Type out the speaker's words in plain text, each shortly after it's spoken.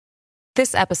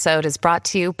This episode is brought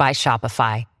to you by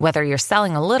Shopify. Whether you're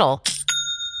selling a little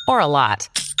or a lot,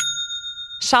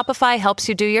 Shopify helps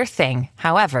you do your thing,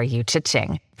 however you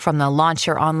cha-ching. From the launch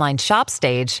your online shop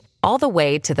stage, all the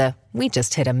way to the we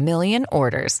just hit 1 million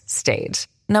orders stage.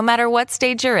 No matter what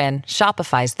stage you're in,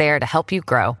 Shopify's there to help you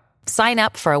grow. Sign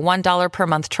up for a $1 per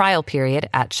month trial period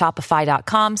at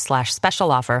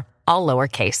shopify.com/special offer, all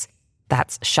lowercase.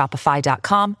 That's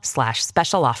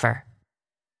shopify.com/special offer.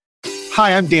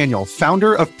 Hi, I'm Daniel,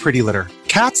 founder of Pretty Litter.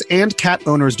 Cats and cat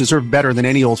owners deserve better than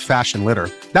any old-fashioned litter.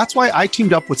 That's why I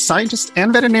teamed up with scientists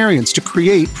and veterinarians to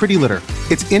create Pretty Litter.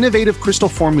 Its innovative crystal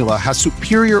formula has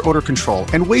superior odor control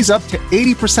and weighs up to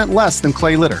 80% less than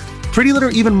clay litter. Pretty Litter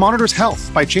even monitors health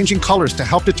by changing colors to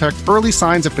help detect early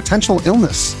signs of potential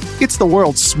illness. It's the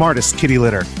world's smartest kitty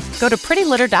litter. Go to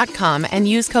prettylitter.com and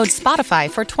use code SPOTIFY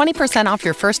for 20% off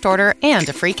your first order and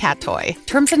a free cat toy.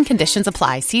 Terms and conditions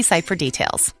apply. See site for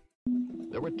details.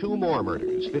 There were two more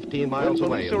murders 15 miles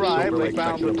away. When police arrived, they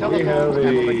found the telephone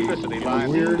and electricity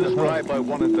lines described by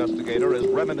one investigator as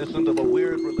reminiscent of a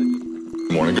weird religion.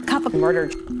 Morning. Cup of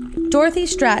murder. Dorothy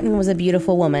Stratton was a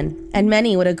beautiful woman, and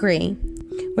many would agree,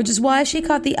 which is why she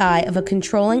caught the eye of a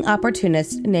controlling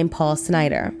opportunist named Paul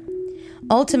Snyder.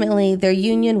 Ultimately, their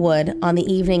union would, on the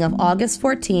evening of August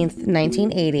 14th,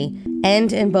 1980,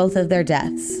 end in both of their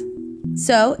deaths.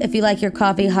 So, if you like your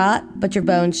coffee hot, but your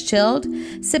bones chilled,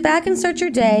 sit back and start your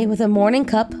day with a morning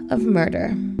cup of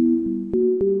murder.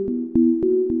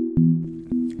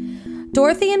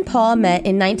 Dorothy and Paul met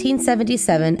in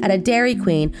 1977 at a Dairy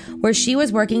Queen where she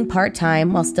was working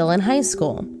part-time while still in high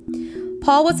school.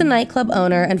 Paul was a nightclub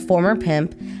owner and former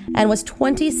pimp and was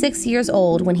 26 years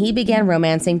old when he began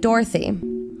romancing Dorothy.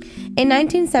 In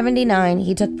 1979,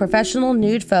 he took professional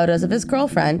nude photos of his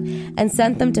girlfriend and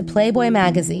sent them to Playboy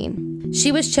magazine. She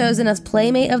was chosen as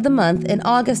Playmate of the Month in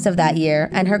August of that year,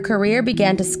 and her career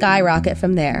began to skyrocket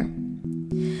from there.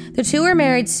 The two were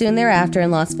married soon thereafter in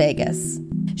Las Vegas.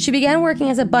 She began working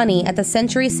as a bunny at the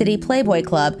Century City Playboy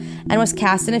Club and was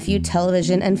cast in a few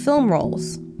television and film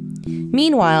roles.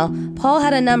 Meanwhile, Paul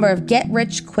had a number of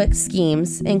get-rich-quick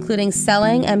schemes, including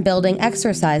selling and building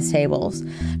exercise tables,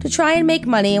 to try and make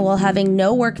money while having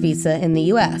no work visa in the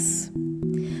U.S.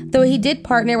 Though he did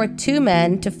partner with two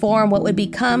men to form what would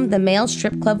become the male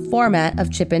strip club format of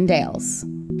Chippendales.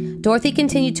 Dorothy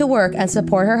continued to work and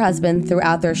support her husband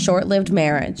throughout their short-lived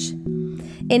marriage.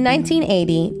 In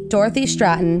 1980, Dorothy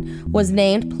Stratton was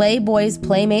named Playboy's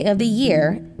Playmate of the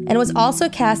Year and was also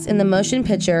cast in the motion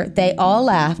picture They All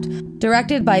Laughed,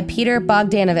 directed by Peter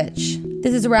Bogdanovich.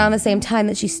 This is around the same time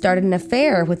that she started an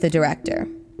affair with the director.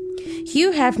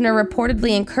 Hugh Hefner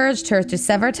reportedly encouraged her to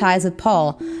sever ties with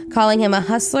Paul, calling him a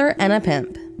hustler and a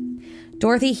pimp.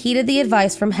 Dorothy heeded the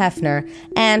advice from Hefner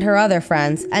and her other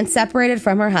friends and separated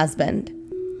from her husband.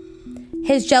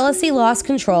 His jealousy lost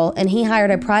control, and he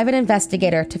hired a private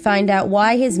investigator to find out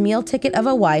why his meal ticket of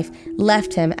a wife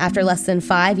left him after less than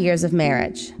 5 years of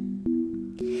marriage.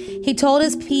 He told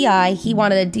his PI he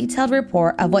wanted a detailed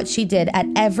report of what she did at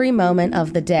every moment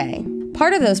of the day.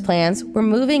 Part of those plans were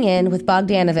moving in with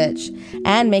Bogdanovich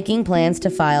and making plans to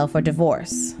file for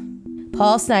divorce.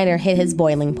 Paul Snyder hit his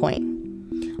boiling point.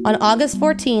 On August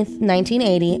 14th,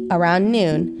 1980, around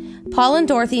noon, Paul and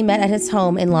Dorothy met at his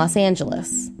home in Los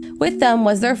Angeles. With them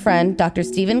was their friend, Dr.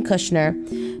 Stephen Kushner,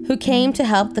 who came to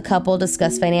help the couple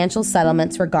discuss financial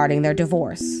settlements regarding their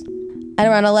divorce. At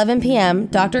around 11 p.m.,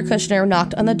 Dr. Kushner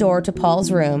knocked on the door to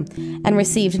Paul's room and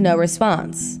received no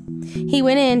response. He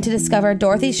went in to discover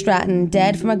Dorothy Stratton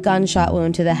dead from a gunshot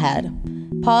wound to the head.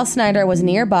 Paul Snyder was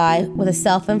nearby with a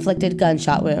self-inflicted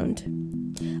gunshot wound.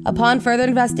 Upon further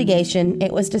investigation,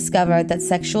 it was discovered that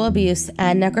sexual abuse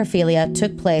and necrophilia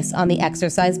took place on the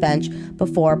exercise bench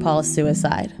before Paul's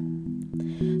suicide.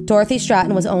 Dorothy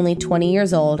Stratton was only 20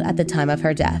 years old at the time of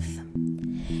her death.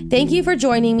 Thank you for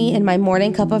joining me in my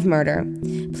morning cup of murder.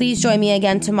 Please join me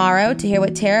again tomorrow to hear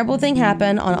what terrible thing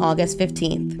happened on August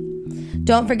 15th.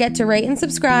 Don't forget to rate and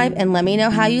subscribe and let me know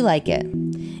how you like it.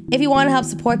 If you want to help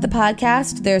support the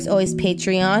podcast, there's always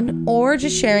Patreon or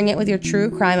just sharing it with your true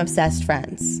crime obsessed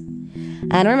friends.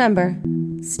 And remember,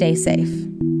 stay safe.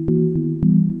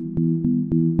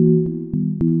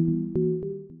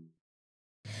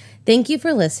 Thank you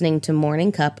for listening to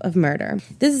Morning Cup of Murder.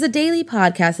 This is a daily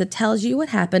podcast that tells you what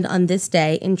happened on this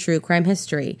day in true crime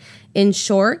history. In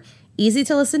short, easy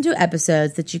to listen to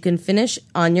episodes that you can finish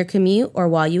on your commute or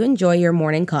while you enjoy your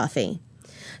morning coffee.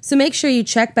 So make sure you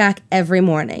check back every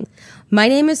morning. My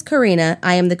name is Karina.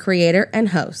 I am the creator and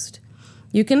host.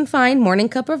 You can find Morning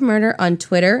Cup of Murder on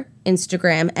Twitter,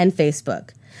 Instagram, and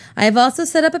Facebook. I have also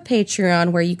set up a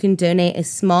Patreon where you can donate a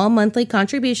small monthly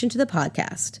contribution to the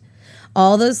podcast.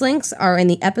 All those links are in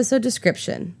the episode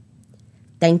description.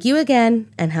 Thank you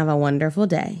again, and have a wonderful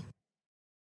day.